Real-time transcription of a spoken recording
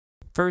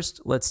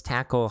First, let's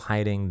tackle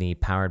hiding the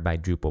Powered by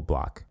Drupal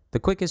block. The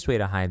quickest way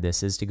to hide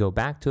this is to go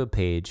back to a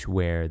page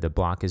where the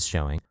block is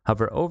showing,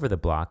 hover over the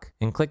block,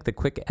 and click the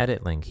Quick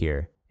Edit link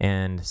here,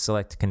 and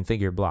select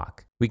Configure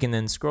Block. We can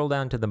then scroll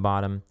down to the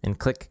bottom and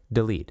click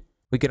Delete.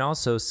 We can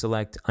also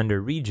select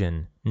under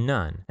Region,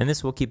 None, and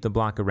this will keep the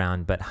block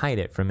around but hide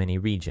it from any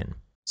region.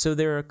 So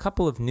there are a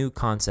couple of new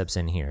concepts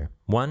in here.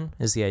 One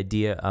is the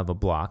idea of a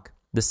block.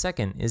 The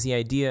second is the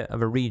idea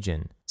of a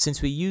region.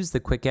 Since we used the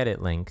Quick Edit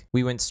link,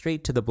 we went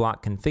straight to the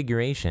block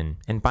configuration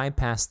and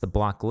bypassed the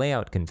block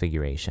layout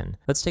configuration.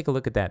 Let's take a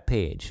look at that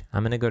page.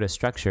 I'm going to go to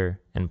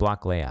Structure and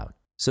Block Layout.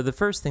 So the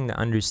first thing to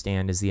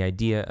understand is the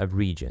idea of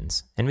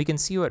regions, and we can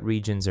see what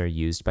regions are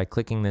used by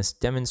clicking this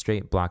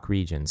Demonstrate Block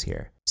Regions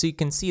here. So you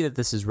can see that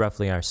this is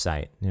roughly our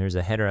site. There's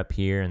a header up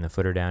here and the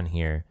footer down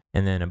here,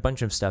 and then a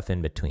bunch of stuff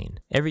in between.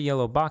 Every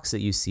yellow box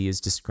that you see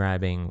is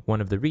describing one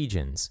of the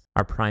regions.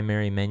 Our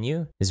primary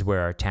menu is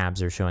where our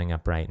tabs are showing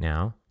up right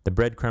now. The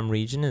breadcrumb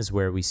region is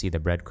where we see the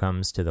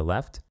breadcrumbs to the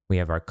left. We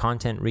have our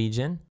content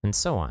region, and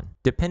so on.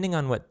 Depending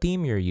on what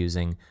theme you're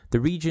using, the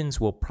regions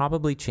will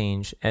probably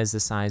change as the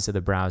size of the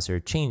browser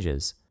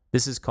changes.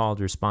 This is called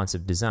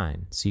responsive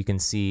design. So you can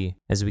see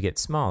as we get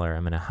smaller,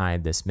 I'm going to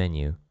hide this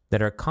menu,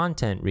 that our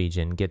content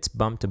region gets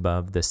bumped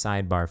above the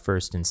sidebar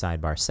first and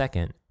sidebar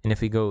second. And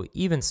if we go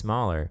even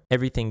smaller,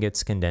 everything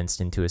gets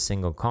condensed into a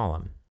single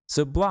column.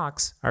 So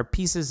blocks are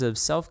pieces of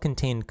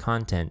self-contained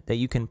content that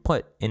you can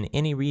put in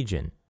any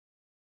region.